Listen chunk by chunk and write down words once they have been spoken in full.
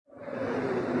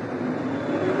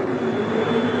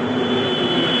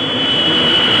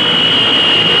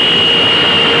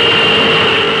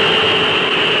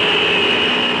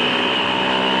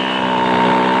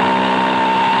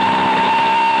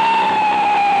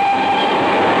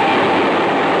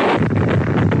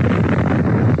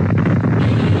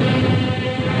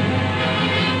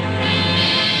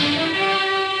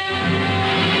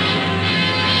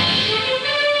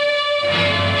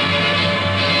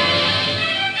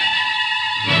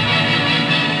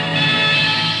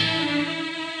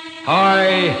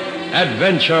High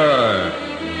Adventure.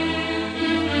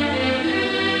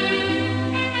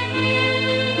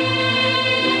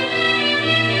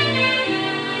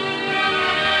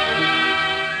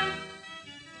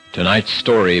 Tonight's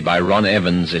story by Ron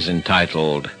Evans is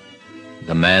entitled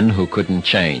The Man Who Couldn't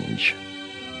Change.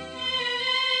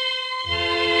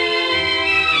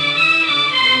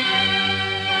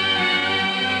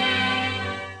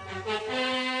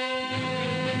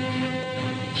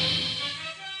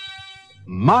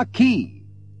 Marquis.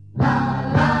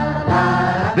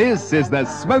 This is the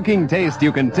smoking taste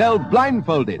you can tell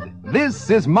blindfolded. This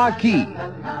is Marquis.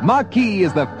 Marquis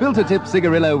is the filter-tip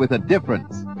cigarillo with a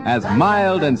difference. As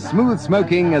mild and smooth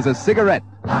smoking as a cigarette.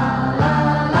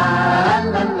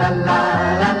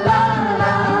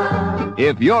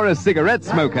 If you're a cigarette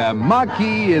smoker,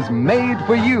 Marquis is made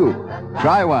for you.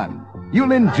 Try one.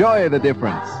 You'll enjoy the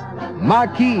difference.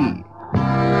 Marquis.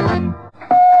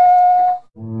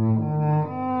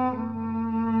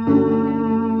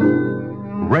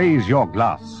 Raise your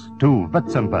glass to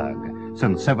Witzenberg.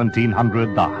 Since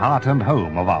 1700, the heart and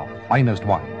home of our finest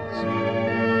wines.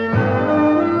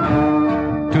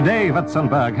 Today,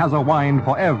 Witzenberg has a wine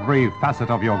for every facet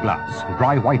of your glass.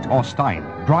 Dry white or Stein,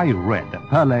 dry red,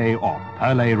 Perle or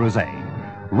Perle Rosé.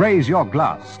 Raise your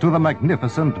glass to the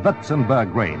magnificent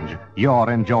Witzenberg range.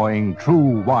 You're enjoying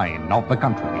true wine of the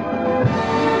country.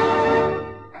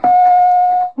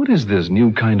 What is this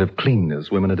new kind of cleanness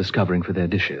women are discovering for their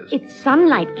dishes? It's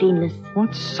sunlight cleanness.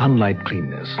 What's sunlight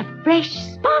cleanness? A fresh,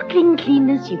 sparkling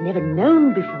cleanness you've never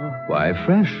known before. Why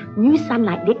fresh? New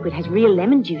Sunlight Liquid has real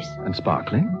lemon juice. And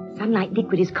sparkling? Sunlight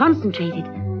Liquid is concentrated.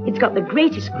 It's got the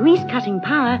greatest grease-cutting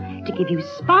power to give you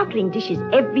sparkling dishes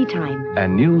every time.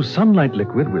 And new Sunlight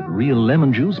Liquid with real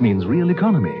lemon juice means real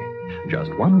economy.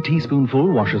 Just 1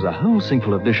 teaspoonful washes a whole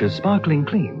sinkful of dishes sparkling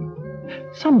clean.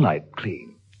 Sunlight Clean.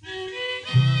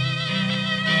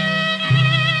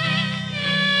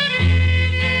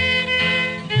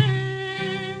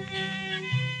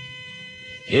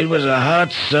 It was a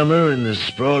hot summer in the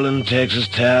sprawling Texas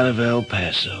town of El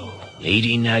Paso,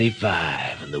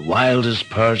 1895, and the wildest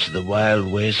parts of the Wild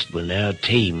West were now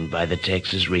tamed by the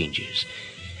Texas Rangers.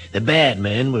 The bad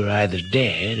men were either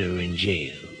dead or in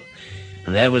jail,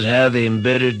 and that was how the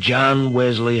embittered John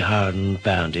Wesley Hardin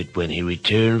found it when he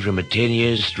returned from a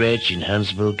 10-year stretch in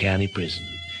Huntsville County Prison.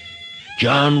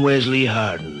 John Wesley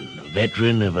Hardin, a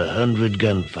veteran of 100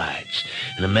 gunfights,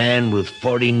 and a man with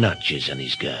 40 notches on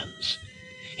his guns.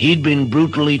 He'd been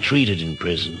brutally treated in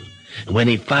prison, and when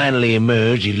he finally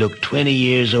emerged, he looked 20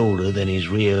 years older than his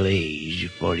real age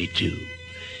of 42.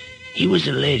 He was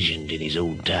a legend in his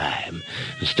own time,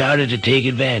 and started to take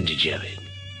advantage of it.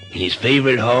 In his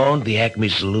favorite haunt, the Acme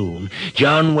Saloon,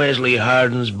 John Wesley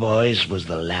Hardin's voice was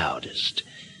the loudest.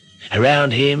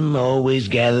 Around him always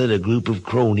gathered a group of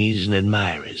cronies and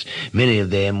admirers, many of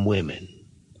them women.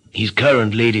 His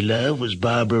current lady love was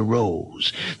Barbara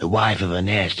Rose, the wife of a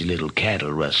nasty little cattle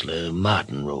rustler,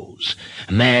 Martin Rose,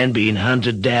 a man being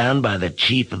hunted down by the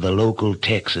chief of the local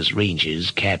Texas Rangers,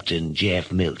 Captain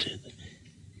Jeff Milton.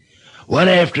 One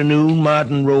afternoon,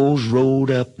 Martin Rose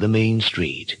rode up the main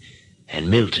street, and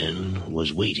Milton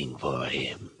was waiting for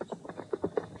him.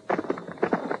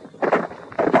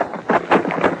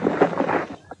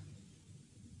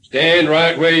 Stand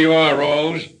right where you are,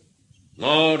 Rose.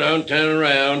 No, don't turn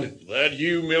around. That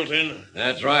you, Milton?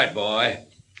 That's right, boy.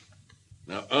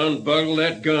 Now unbuckle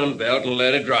that gun belt and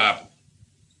let it drop.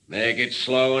 Make it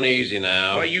slow and easy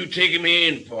now. What are you taking me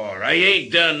in for? I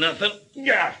ain't done nothing.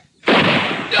 Yeah.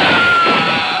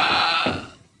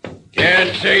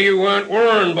 Can't say you weren't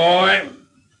warned, boy.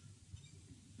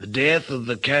 The death of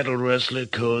the cattle rustler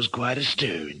caused quite a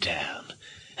stir in town,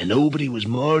 and nobody was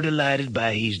more delighted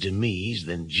by his demise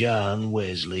than John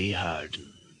Wesley Hardin.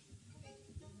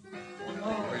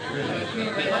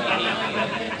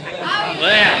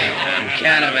 Well, I'm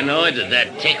kind of annoyed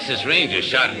that Texas Ranger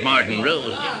shot Martin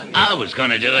Rose. I was going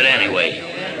to do it anyway.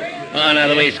 Oh, now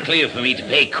the way's clear for me to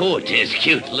pay court to his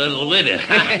cute little widow.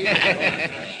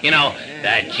 You know,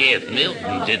 that Jeff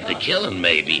Milton did the killing,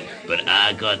 maybe, but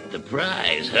I got the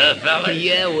prize, huh, fella?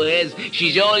 Yeah, Wes.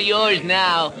 She's all yours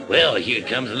now. Well, here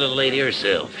comes the little lady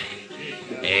herself.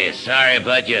 Hey, sorry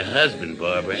about your husband,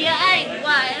 Barbara. You ain't,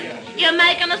 Wes. You're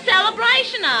making a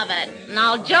celebration of it, and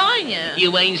I'll join you.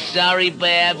 You ain't sorry,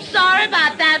 Babs? Sorry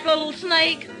about that little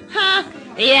snake, huh?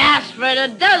 He asked for it a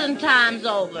dozen times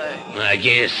over. I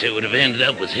guess it would have ended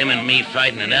up with him and me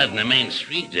fighting it out in the main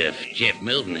street if Jeff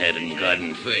Milton hadn't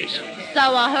gotten first. So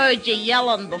I heard you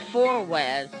yelling before,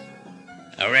 Wes.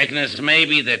 I reckon it's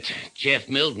maybe that Jeff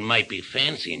Milton might be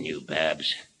fancying you,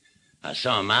 Babs. I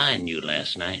saw him eyeing you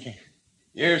last night.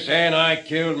 You saying I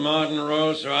killed Martin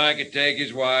Rose so I could take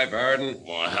his wife, Hardin?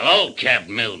 Well, hello,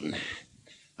 Captain Milton.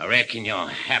 I reckon you'll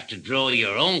have to draw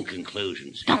your own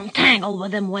conclusions. Don't tangle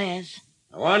with him, Wes.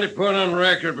 I want to put on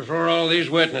record before all these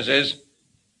witnesses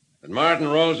that Martin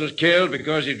Rose was killed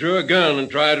because he drew a gun and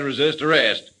tried to resist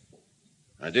arrest.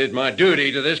 I did my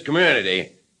duty to this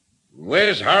community.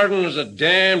 Wes Hardin was a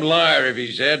damned liar if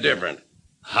he said different.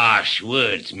 Harsh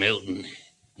words, Milton.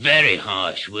 Very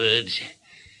harsh words.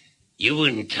 You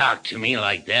wouldn't talk to me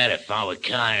like that if I were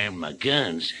carrying my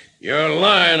guns. You're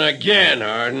lying again,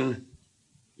 Hardin.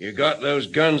 You got those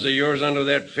guns of yours under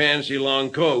that fancy long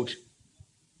coat.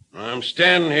 I'm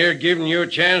standing here giving you a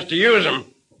chance to use them.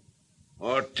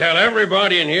 Or tell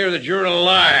everybody in here that you're a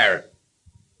liar.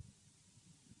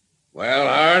 Well,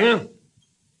 Hardin,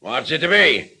 what's it to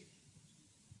be?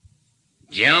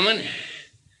 Gentlemen,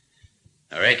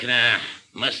 I reckon I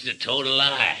must have told a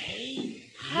lie.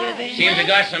 Seems I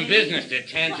got some business to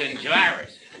attend to in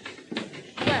Jairus.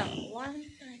 Well, one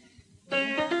thing.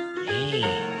 Hey,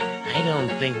 I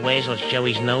don't think Wes will show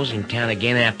his nose in town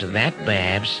again after that,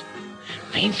 Babs.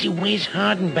 Fancy Wes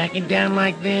Hardin backing down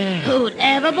like that. Who'd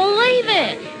ever believe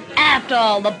it? After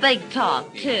all the big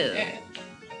talk, too.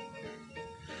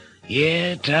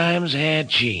 Yeah, times had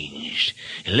changed.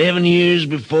 11 years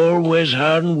before, Wes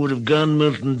Hardin would have gunned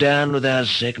Milton down without a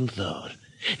second thought.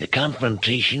 The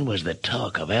confrontation was the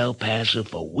talk of El Paso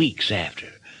for weeks after.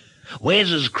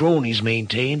 Wes's cronies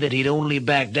maintained that he'd only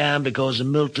backed down because of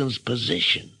Milton's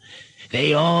position.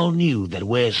 They all knew that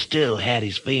Wes still had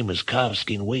his famous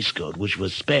calfskin waistcoat, which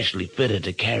was specially fitted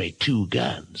to carry 2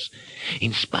 guns.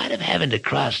 In spite of having to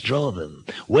cross-draw them,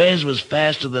 Wes was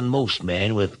faster than most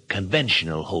men with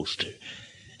conventional holster,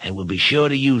 and would be sure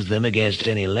to use them against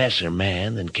any lesser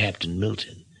man than Captain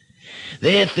Milton.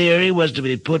 Their theory was to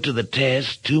be put to the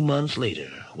test 2 months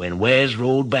later, when Wes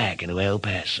rolled back into El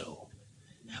Paso.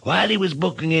 While he was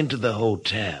booking into the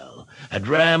hotel, a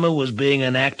drama was being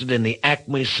enacted in the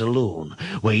Acme Saloon,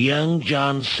 where young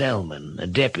John Selman, a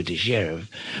deputy sheriff,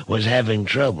 was having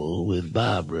trouble with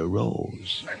Barbara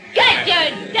Rose. Get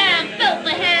your damn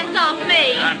filthy hands off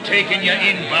me! I'm taking you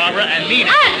in, Barbara, and mean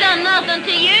it. I've done nothing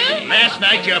to you. Last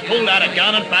night you pulled out a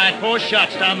gun and fired 4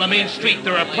 shots down the main street.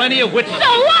 There are plenty of witnesses. So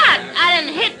what? I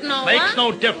didn't hit no one. Makes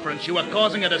no difference. You were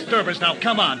causing a disturbance. Now,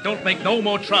 come on. Don't make no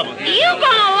more trouble here. You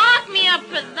gonna lock me up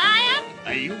for that?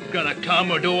 Are you gonna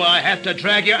come, or do I have to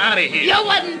drag you out of here? You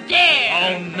wouldn't dare.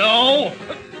 Oh, no?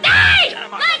 Hey!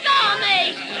 Let go of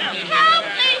me! Help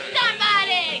me,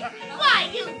 somebody! Why,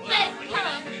 you big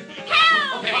punk!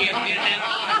 Help!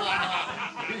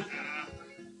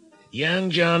 Young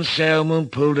John Selman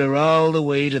pulled her all the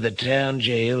way to the town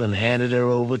jail and handed her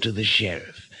over to the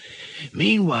sheriff.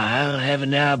 Meanwhile,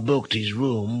 having now booked his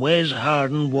room, Wes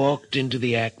Hardin walked into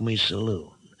the Acme Saloon.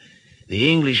 The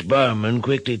English barman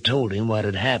quickly told him what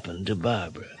had happened to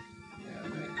Barbara.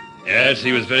 Yes,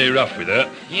 he was very rough with her.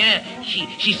 Yeah,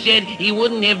 she said he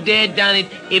wouldn't have dared done it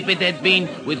if it had been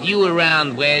with you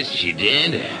around, Wes. She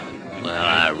did? Well,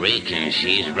 I reckon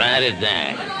she's right at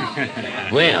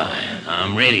that. Well,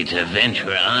 I'm ready to avenge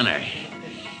her honor.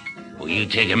 Will you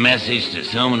take a message to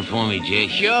someone for me,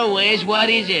 Jake? Sure, Wes. What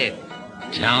is it?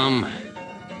 Tell him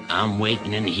I'm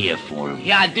waiting in here for him.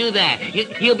 Yeah, do that.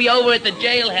 He'll be over at the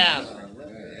jailhouse.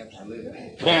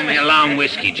 Pour me a long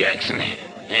whiskey, Jackson.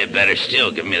 Better still,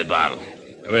 give me the bottle.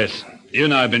 Wes, you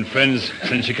and I have been friends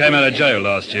since you came out of jail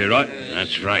last year, right?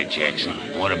 That's right, Jackson.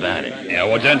 What about it? Yeah,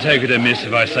 well, don't take it amiss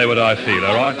if I say what I feel,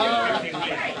 all right?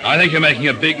 I think you're making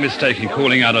a big mistake in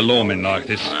calling out a lawman like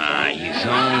this. He's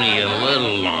only a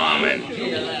little lawman.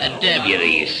 A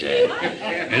deputy, you said.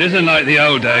 It isn't like the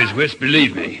old days, Wes,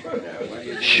 believe me.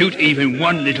 Shoot even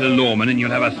one little lawman and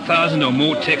you'll have 1,000 or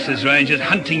more Texas Rangers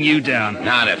hunting you down.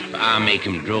 Not if I make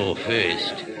him draw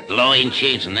first. The law ain't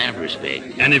changed in that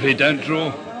respect. And if he don't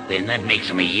draw? Then that makes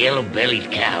him a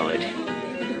yellow-bellied coward.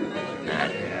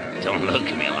 Now, don't look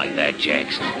at me like that,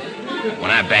 Jackson. When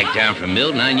I backed down from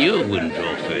Milton, I knew it wouldn't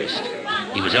draw first.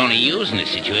 He was only using the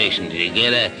situation to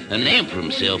get a name for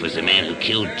himself as the man who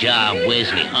killed John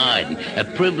Wesley Hardin, a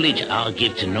privilege I'll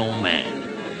give to no man.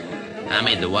 I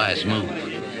made the wise move.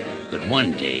 But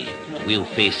one day, we'll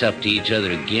face up to each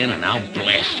other again, and I'll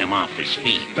blast him off his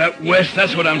feet. But, Wes,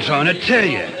 that's what I'm trying to tell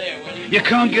you. You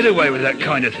can't get away with that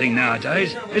kind of thing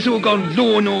nowadays. It's all gone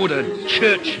law and order,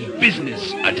 church,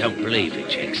 business. I don't believe it,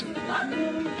 Jackson.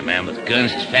 A man with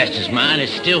guns as fast as mine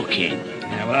is still king.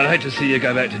 Yeah, well, I'd hate to see you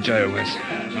go back to jail, Wes.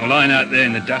 Or lying out there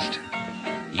in the dust.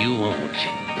 You won't.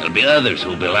 There'll be others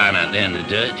who'll be lying out there in the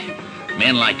dirt.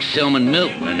 Men like Selman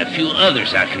Milton and a few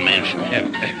others I can mention.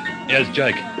 Here's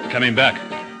Jake, coming back.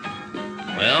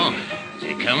 Well,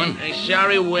 you coming. Hey,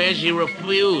 sorry, Wes, he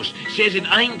refused. Says it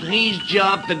ain't his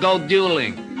job to go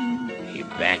dueling. He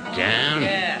backed down?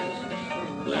 Yeah.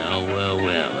 Well.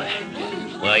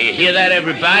 Well, you hear that,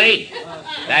 everybody?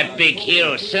 That big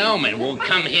hero Selman won't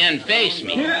come here and face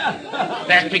me.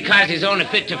 That's because he's only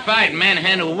fit to fight and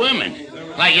manhandle women,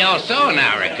 like y'all saw an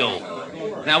hour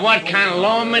ago. Now, what kind of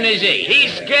lawman is he?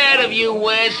 He's scared of you,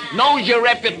 Wes. Knows your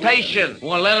reputation.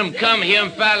 Well, let him come here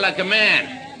and fight like a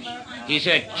man. He's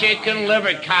a chicken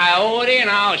liver coyote, and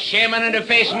I'll shame him into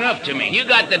facing up to me. You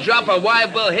got the drop of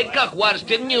Wild Bill Hickok once,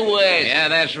 didn't you, Wes? Yeah,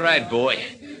 that's right, boy.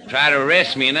 Tried to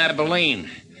arrest me in Abilene.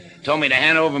 Told me to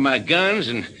hand over my guns,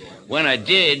 and when I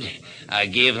did, I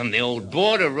gave him the old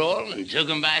border roll and took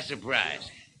him by surprise.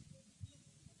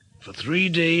 For 3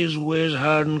 days, Wes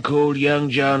Hardin called young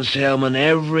John Selman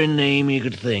every name he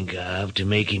could think of to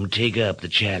make him take up the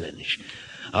challenge,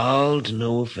 all to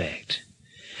no effect.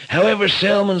 However,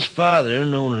 Selman's father,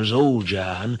 known as Old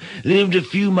John, lived a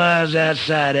few miles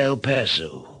outside El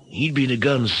Paso. He'd been a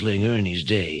gunslinger in his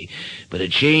day, but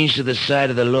had changed to the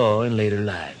side of the law in later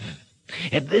life.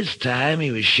 At this time,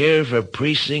 he was sheriff of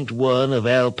Precinct 1 of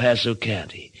El Paso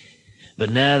County. But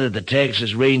now that the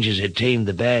Texas Rangers had tamed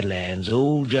the Badlands,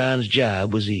 Old John's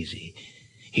job was easy.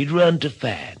 He'd run to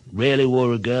fight, rarely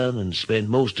wore a gun, and spent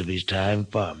most of his time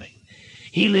farming.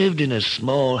 He lived in a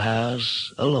small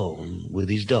house, alone, with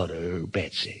his daughter,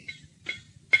 Betsy.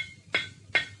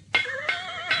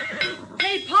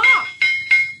 Hey, Pop!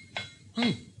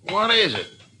 What is it?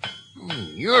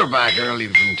 You're back early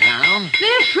from town.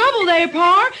 There's trouble there,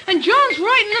 Pa, and John's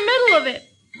right in the middle of it.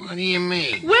 What do you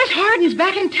mean? Wes Hardin's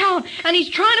back in town, and he's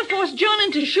trying to force John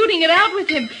into shooting it out with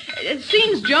him. It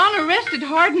seems John arrested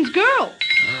Hardin's girl.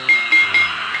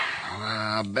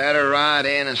 I better ride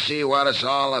in and see what it's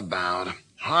all about.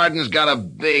 Hardin's got a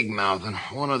big mouth, and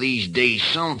one of these days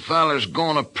some feller's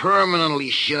gonna permanently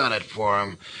shut it for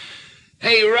him.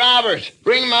 Hey, Robert,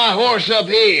 bring my horse up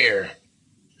here.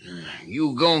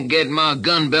 You go and get my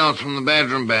gun belt from the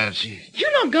bedroom, Betsy.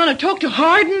 You're not gonna talk to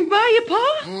Hardin, are you,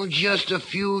 Pa? Oh, just a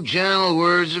few gentle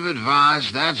words of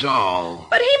advice, that's all.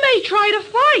 But he may try to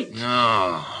fight.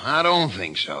 No, I don't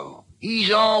think so.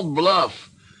 He's all bluff.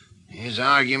 His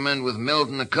argument with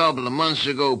Milton a couple of months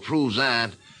ago proves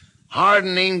that.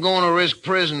 Hardin ain't going to risk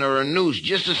prison or a noose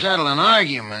just to settle an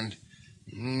argument.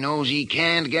 He knows he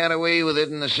can't get away with it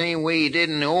in the same way he did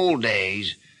in the old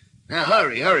days. Now,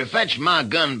 hurry, fetch my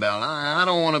gun belt. I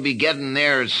don't want to be getting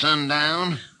there at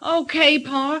sundown. Okay,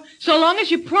 Pa, so long as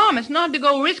you promise not to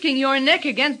go risking your neck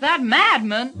against that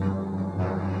madman.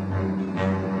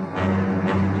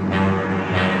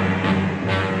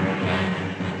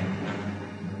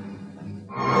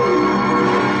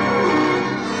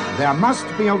 There must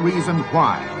be a reason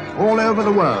why, all over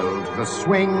the world, the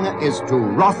swing is to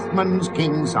Rothman's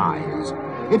king size.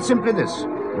 It's simply this: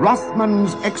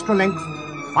 Rothman's extra length,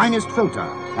 finest filter,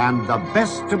 and the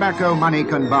best tobacco money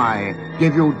can buy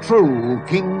give you true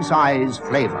king-size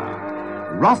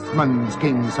flavor. Rothman's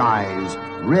king size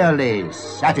really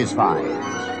satisfies.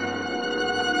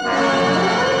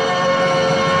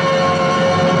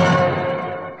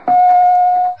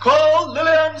 Call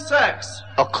Lillian Sachs.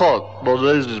 I can't. My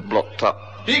nose is blocked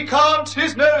up. He can't.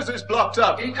 His nose is blocked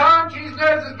up. He can't. His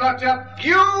nose is blocked up.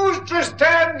 Use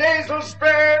Tristan nasal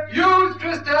spray. Use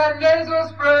Tristan nasal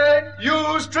spray.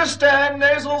 Use Tristan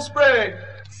nasal spray.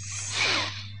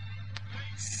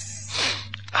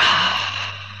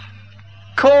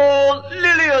 Call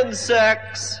Lillian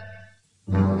Sachs.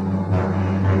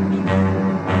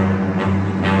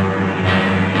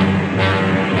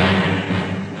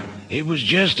 It was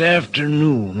just after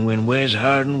noon when Wes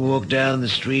Hardin walked down the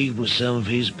street with some of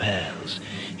his pals,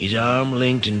 his arm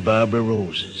linked in Barbara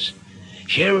Rose's.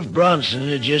 Sheriff Bronson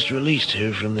had just released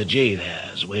her from the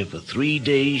jailhouse, where for 3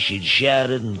 days she'd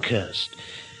shouted and cussed.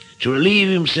 To relieve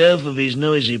himself of his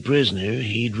noisy prisoner,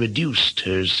 he'd reduced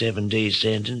her 7-day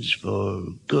sentence for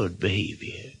good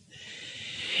behavior.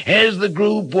 As the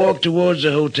group walked towards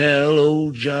the hotel,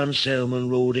 old John Selman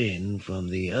rode in from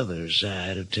the other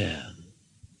side of town.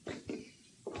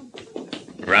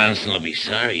 Bronson will be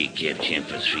sorry he kept you in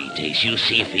for 3 days. You'll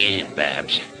see if he ain't,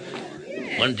 Babs.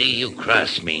 One day he'll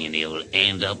cross me and he'll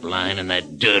end up lying in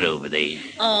that dirt over there.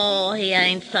 Oh, he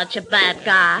ain't such a bad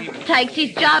guy. Takes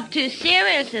his job too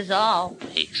serious is all.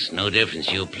 Makes no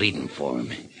difference you're pleading for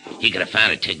him. He could have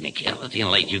found a technicality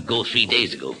and let you go 3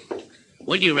 days ago.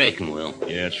 What do you reckon, Will?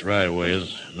 Yeah, that's right,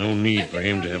 Wes. No need for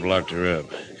him to have locked her up.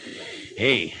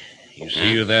 Hey, you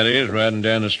see who that is riding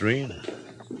down the street?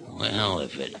 Well,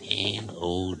 if it ain't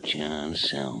old John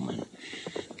Selman,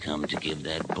 come to give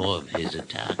that boy of his a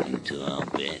talking to, I'll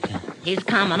bet. He's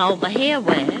coming over here,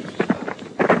 Wes.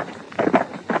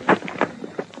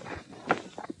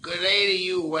 Good day to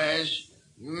you, Wes.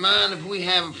 Mind if we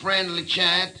have a friendly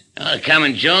chat? Oh, come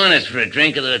and join us for a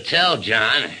drink at the hotel,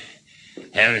 John.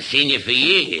 Haven't seen you for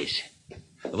years.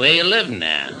 Where you living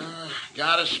now?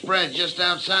 Got a spread just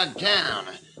outside town.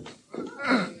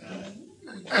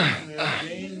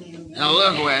 Now,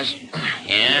 look, Wes.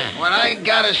 Yeah? What I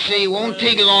gotta say won't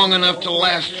take long enough to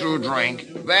last through a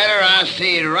drink. Better I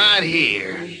say it right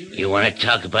here. You want to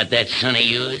talk about that son of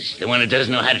yours? The one who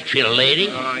doesn't know how to treat a lady?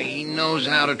 Oh, he knows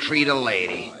how to treat a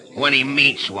lady when he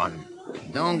meets one.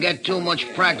 Don't get too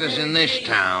much practice in this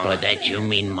town. By that you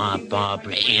mean Ma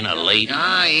Barbara ain't a lady?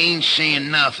 I ain't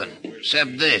saying nothing,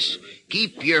 except this.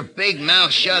 Keep your big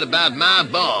mouth shut about my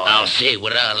boy. I'll say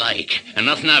what I like, and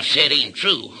nothing I've said ain't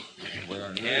true.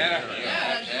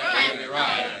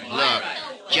 Look,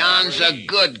 John's a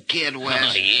good kid,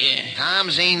 Wes. Oh, yeah?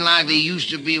 Times ain't like they used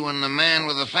to be when the man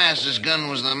with the fastest gun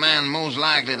was the man most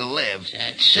likely to live.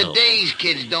 That's so. Today's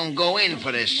kids don't go in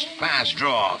for this fast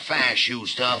draw, fast shoot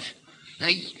stuff. Now,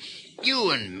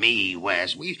 you and me,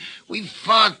 Wes, we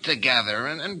fought together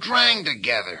and drank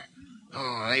together.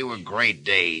 Oh, they were great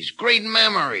days, great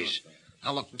memories.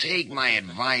 Now, look, take my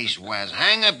advice, Wes.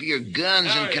 Hang up your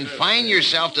guns and confine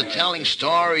yourself to telling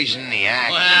stories in the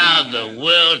act. Well, the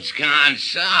world's gone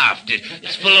soft.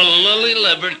 It's full of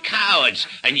lily-livered cowards,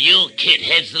 and you kid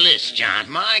heads the list,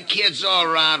 John. My kid's all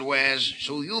right, Wes,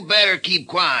 so you better keep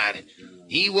quiet.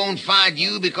 He won't fight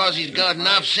you because he's got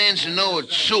enough sense to know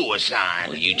it's suicide.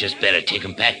 Well, you just better take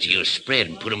him back to your spread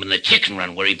and put him in the chicken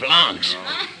run where he belongs.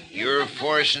 You're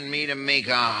forcing me to make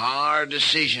a hard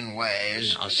decision,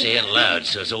 Wes. I'll say it loud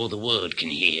so as all the world can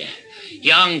hear.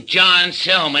 Young John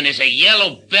Selman is a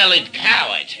yellow-bellied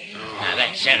coward. Now,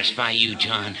 that satisfy you,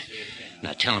 John?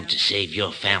 Now, tell him to save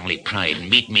your family pride and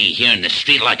meet me here in the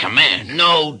street like a man.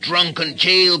 No drunken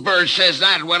jailbird says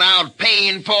that without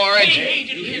paying for it. Hey,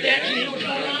 did you hear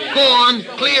that? Go on,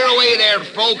 clear away there,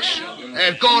 folks.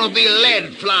 There's going to be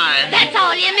lead flying. That's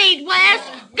all you need, Wes.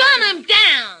 Gun him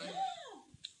down.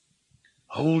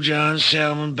 Old John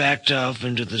Selman backed off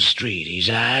into the street, his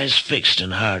eyes fixed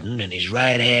and hardened, and his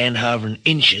right hand hovering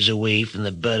inches away from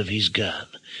the butt of his gun.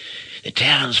 The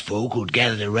townsfolk who'd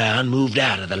gathered around moved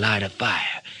out of the light of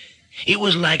fire. It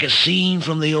was like a scene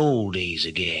from the old days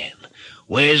again.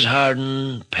 Wes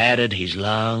Harden patted his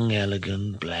long,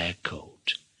 elegant black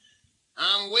coat.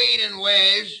 I'm waiting,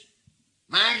 Wes.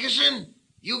 Mackerson,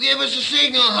 you give us a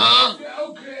signal, huh?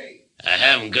 Okay. I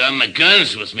haven't got my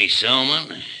guns with me,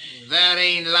 Selman. That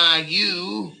ain't like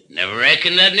you. Never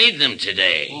reckoned I'd need them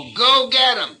today. Well, go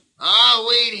get 'em. I'll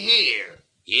wait here.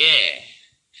 Yeah.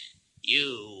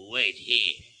 You wait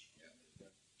here.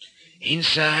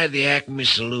 Inside the Acme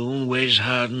Saloon, Wes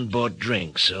Harden bought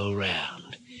drinks all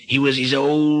round. He was his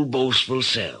old boastful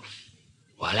self.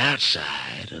 While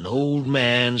outside, an old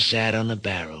man sat on a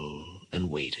barrel and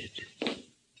waited.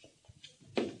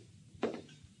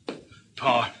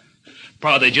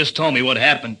 Pa, they just told me what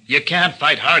happened. You can't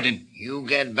fight Hardin. You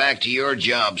get back to your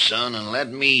job, son, and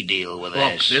let me deal with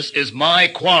Look, this. this is my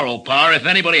quarrel, Pa. If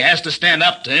anybody has to stand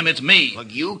up to him, it's me.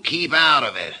 Look, you keep out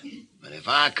of it. But if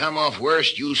I come off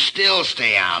worst, you still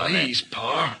stay out of it. Please,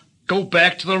 Pa. Go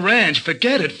back to the ranch.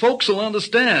 Forget it. Folks will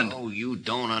understand. Oh, you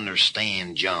don't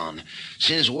understand, John.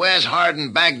 Since Wes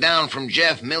Harden backed down from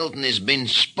Jeff Milton, has been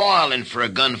spoiling for a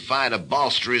gunfight to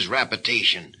bolster his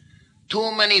reputation.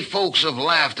 Too many folks have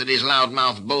laughed at his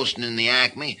loudmouth boasting in the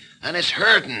Acme, and it's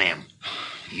hurting him.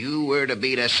 You were to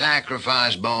be the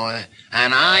sacrifice, boy,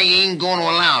 and I ain't going to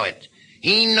allow it.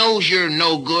 He knows you're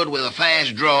no good with a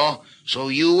fast draw, so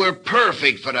you were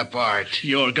perfect for the part.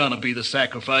 You're gonna be the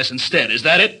sacrifice instead, is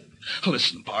that it?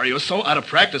 Listen, Pa, you're so out of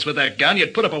practice with that gun,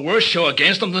 you'd put up a worse show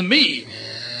against them than me.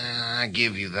 I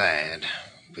give you that.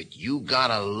 But you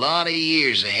got a lot of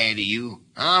years ahead of you.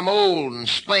 I'm old and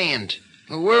spent.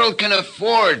 The world can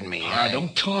afford me.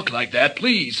 Don't talk like that,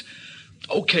 please.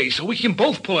 Okay, so we can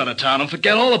both pull out of town and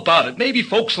forget all about it. Maybe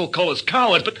folks will call us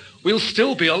cowards, but we'll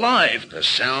still be alive. The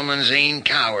Selmans ain't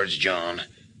cowards, John.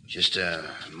 Just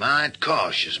mite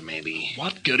cautious, maybe.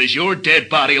 What good is your dead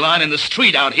body lying in the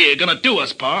street out here gonna do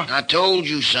us, Pa? I told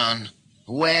you, son.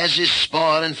 Wes is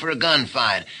spoiling for a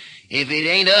gunfight. If it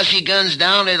ain't us he guns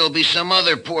down, it'll be some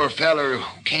other poor feller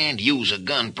who can't use a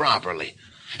gun properly.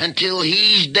 Until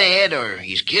he's dead or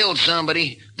he's killed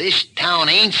somebody, this town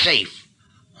ain't safe.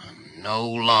 No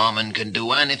lawman can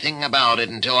do anything about it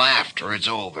until after it's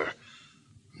over.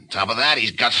 On top of that,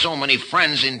 he's got so many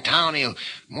friends in town, he'll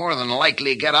more than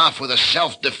likely get off with a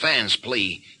self-defense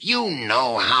plea. You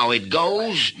know how it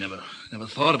goes. Never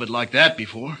thought of it like that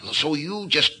before. So you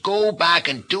just go back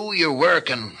and do your work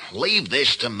and leave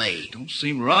this to me. Don't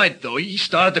seem right, though. He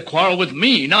started the quarrel with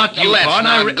me, not you, Let's Pa.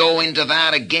 not go into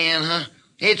that again, huh?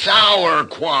 It's our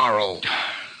quarrel.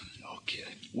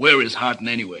 Where is Harden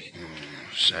anyway?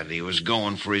 Said he was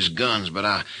going for his guns,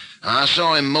 but I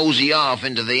saw him mosey off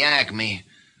into the Acme.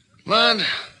 But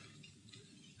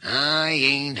I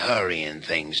ain't hurrying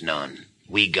things none.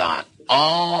 We got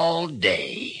all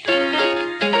day. Hey,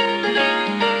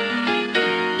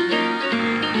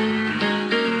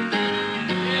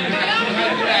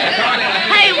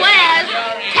 Wes,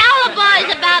 tell the boys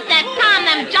about that time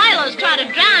them Gilos tried to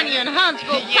drown you in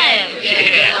Huntsville Parish.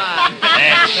 Yeah,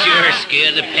 that sure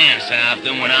scared the pants off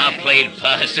them when I played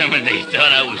possum and they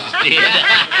thought I was dead.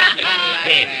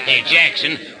 Hey,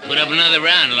 Jackson, put up another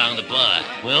round along the bar.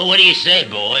 Well, what do you say,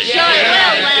 boys? Sure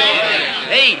will, Wes.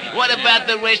 Hey, what about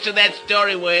the rest of that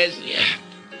story, Wes? Yeah,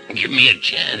 give me a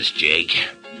chance, Jake.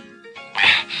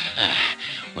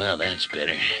 Well, that's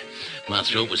better. My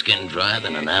throat was getting drier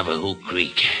than a Navajo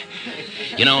Creek.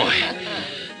 You know,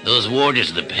 those warders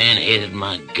of the pen hated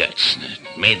my guts.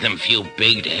 It made them feel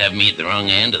big to have me at the wrong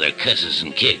end of their cusses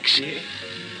and kicks.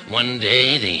 One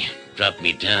day, they dropped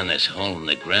me down this hole in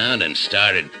the ground and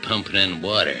started pumping in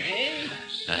water.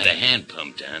 I had a hand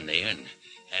pump down there and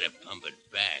had to pump it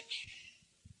back.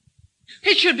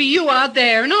 It should be you out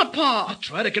there, not Pa. I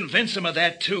tried to convince him of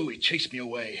that, too. He chased me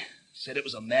away. Said it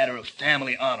was a matter of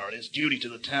family honor and his duty to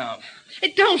the town.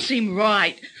 It don't seem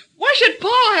right. Why should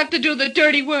Pa have to do the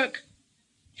dirty work?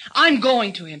 I'm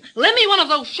going to him. Lend me one of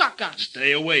those shotguns.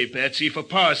 Stay away, Betsy, for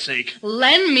Pa's sake.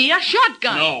 Lend me a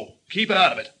shotgun. No, keep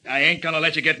out of it. I ain't gonna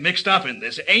let you get mixed up in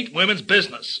this. It ain't women's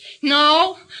business.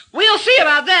 No, we'll see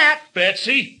about that.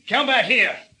 Betsy, come back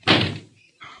here.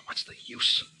 What's the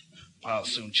use? Pa'll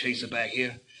soon chase her back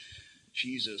here.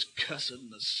 She's as cussed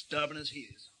and as stubborn as he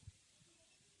is.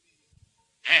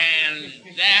 And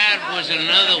that was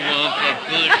another one for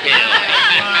Boot Hill.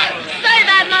 Say,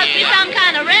 that must be some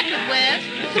kind of record, Wes.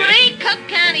 3 Cook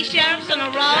County sheriffs in a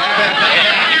row.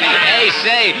 Hey,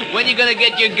 say, when you gonna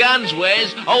get your guns,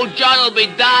 Wes? Old John will be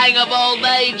dying of old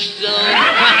age soon.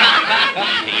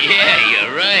 Yeah,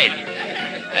 you're right.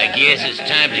 I guess it's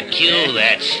time to kill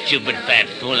that stupid fat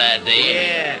fool out there.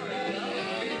 Yeah.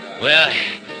 Well,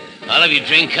 all of you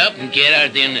drink up and get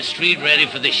out there in the street ready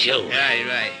for the show. Right,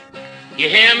 right. You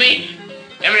hear me?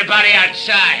 Everybody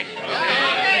outside.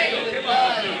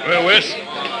 Well, Wes,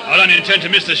 I don't intend to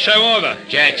miss the show either.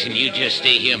 Jackson, you just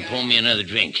stay here and pour me another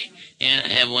drink. Yeah,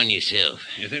 have one yourself.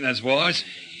 You think that's wise?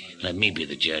 Let me be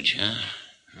the judge, huh?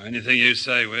 Anything you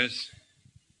say, Wes.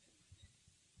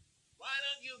 Why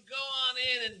don't you go on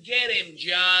in and get him,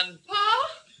 John? Pa?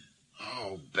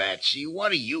 Oh, Betsy,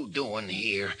 what are you doing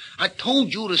here? I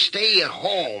told you to stay at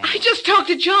home. I just talked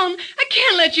to John. I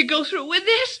can't let you go through with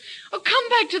this. Oh, come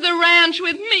back to the ranch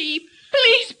with me.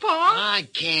 Please, Pa. I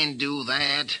can't do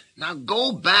that. Now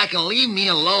go back and leave me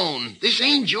alone. This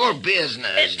ain't your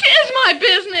business. It is my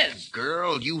business.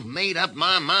 Girl, you've made up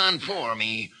my mind for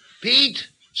me. Pete,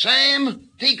 Sam,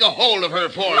 take a hold of her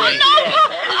for me. No, Pa.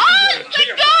 Oh, let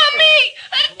go of me.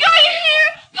 Let go of here.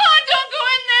 Pa, don't go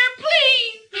in there, please.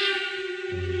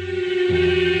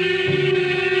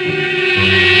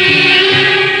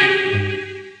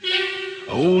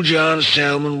 Old John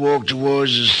Selman walked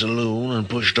towards the saloon and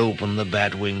pushed open the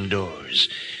bat-wing doors.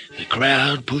 The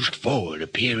crowd pushed forward to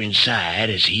peer inside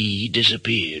as he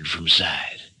disappeared from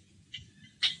sight.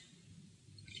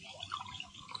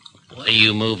 What are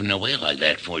you moving away like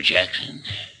that for, Jackson?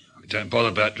 Don't bother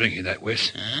about drinking that,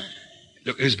 Wes. Huh?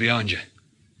 Look who's behind you.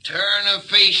 Turn and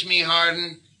face me,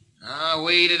 Harden. I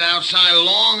waited outside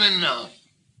long enough.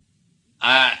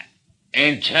 I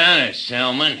ain't turning,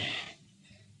 Selman.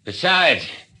 Besides,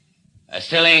 I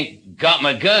still ain't got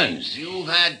my guns. You've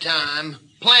had time.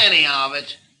 Plenty of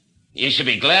it. You should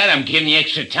be glad I'm giving you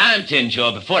extra time to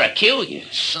enjoy before I kill you.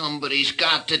 Somebody's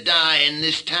got to die in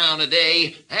this town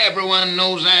today. Everyone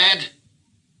knows that.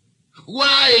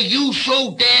 Why are you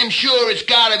so damn sure it's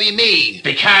gotta be me?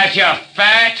 Because you're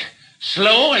fat,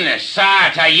 slow, and the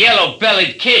size of a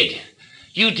yellow-bellied kid.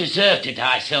 You deserve to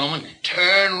die, Selman.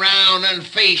 Turn round and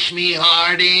face me,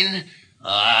 Harding.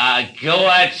 Go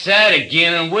outside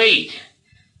again and wait.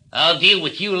 I'll deal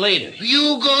with you later.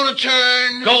 You gonna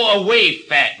turn? Go away,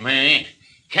 fat man.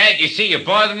 Can't you see you're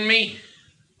bothering me?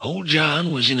 Old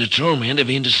John was in a torment of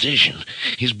indecision.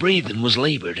 His breathing was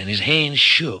labored and his hands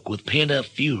shook with pent-up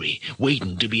fury,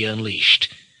 waiting to be unleashed.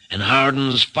 And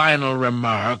Hardin's final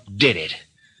remark did it.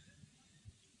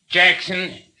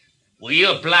 Jackson, will you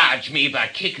oblige me by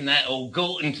kicking that old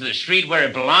goat into the street where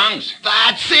it belongs?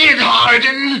 That's it,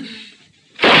 Hardin.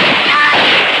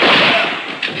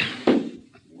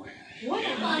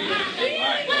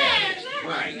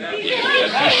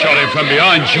 You shot him from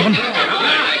behind, John.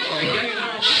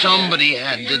 Somebody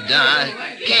had to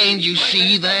die. Can't you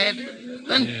see that?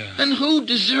 And who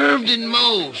deserved it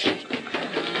most?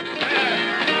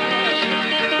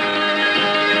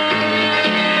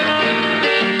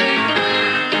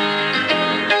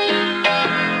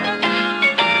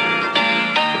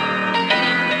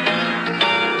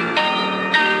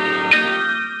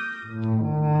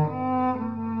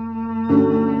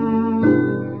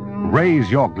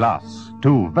 Raise your glass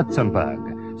to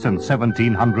Witzenberg. Since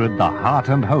 1700, the heart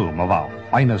and home of our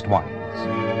finest wines.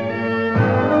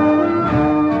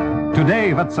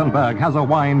 Today, Witzenberg has a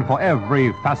wine for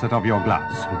every facet of your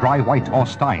glass. Dry white or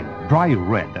Stein, dry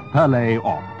red, Perle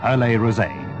or Perle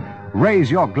Rosé.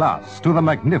 Raise your glass to the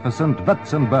magnificent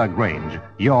Witzenberg range.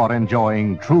 You're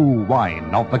enjoying true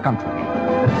wine of the country.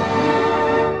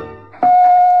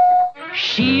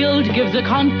 Shield gives a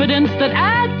confidence that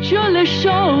actually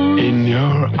shows. In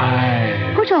your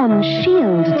eyes. Put on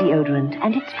Shield deodorant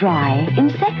and it's dry in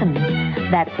seconds.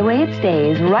 That's the way it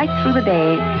stays right through the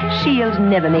day. Shield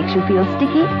never makes you feel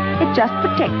sticky. It just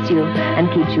protects you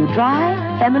and keeps you dry,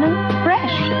 feminine,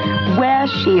 fresh. Wear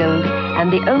Shield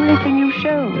and the only thing you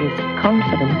show is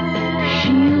confidence.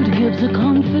 Shield gives a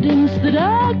confidence that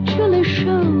actually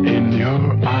shows. In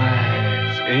your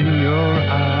eyes. In your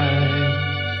eyes.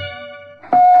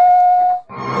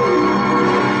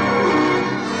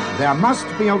 There must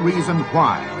be a reason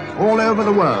why, all over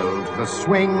the world, the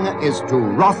swing is to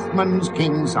Rothman's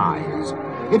king size.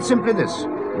 It's simply this: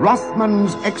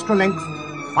 Rothman's extra length,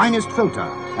 finest filter,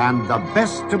 and the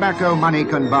best tobacco money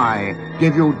can buy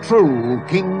give you true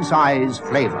king size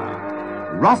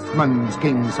flavor. Rothman's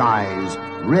king size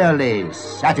really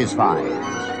satisfies.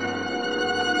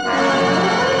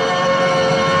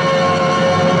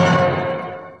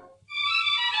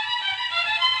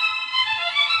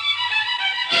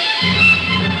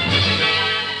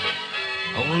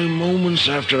 Only moments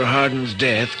after Hardin's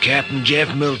death, Captain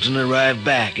Jeff Milton arrived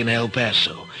back in El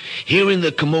Paso. Hearing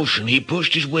the commotion, he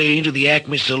pushed his way into the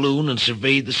Acme saloon and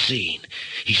surveyed the scene.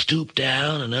 He stooped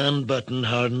down and unbuttoned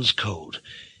Hardin's coat.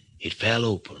 It fell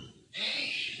open.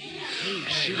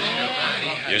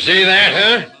 You see that,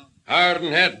 huh?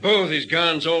 Hardin had both his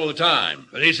guns all the time.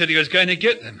 But he said he was going to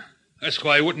get them. That's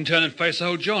why he wouldn't turn and face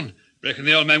old John. Reckon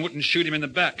the old man wouldn't shoot him in the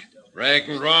back.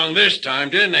 Reckoned wrong this time,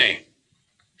 didn't he?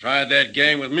 Tried that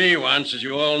game with me once, as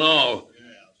you all know.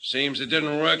 Seems it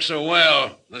didn't work so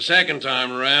well the second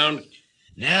time around.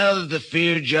 Now that the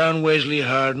feared John Wesley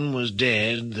Hardin was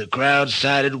dead, the crowd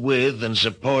sided with and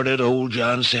supported old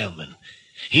John Selman.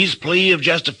 His plea of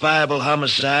justifiable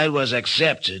homicide was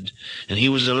accepted, and he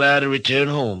was allowed to return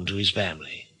home to his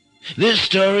family. This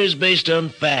story is based on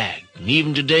fact, and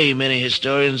even today many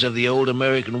historians of the old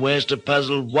American West are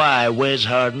puzzled why Wes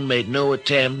Hardin made no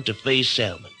attempt to face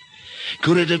Selman.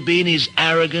 Could it have been his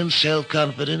arrogant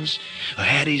self-confidence, or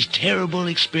had his terrible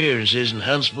experiences in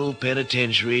Huntsville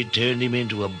Penitentiary turned him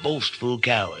into a boastful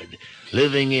coward,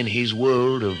 living in his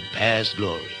world of past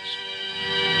glories?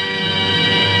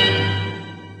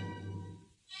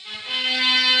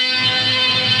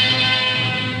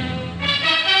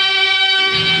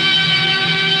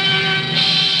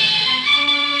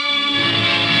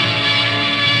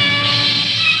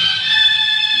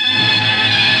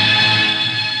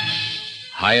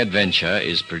 High Adventure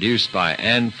is produced by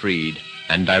Anne Freed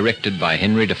and directed by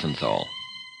Henry Diffenthal.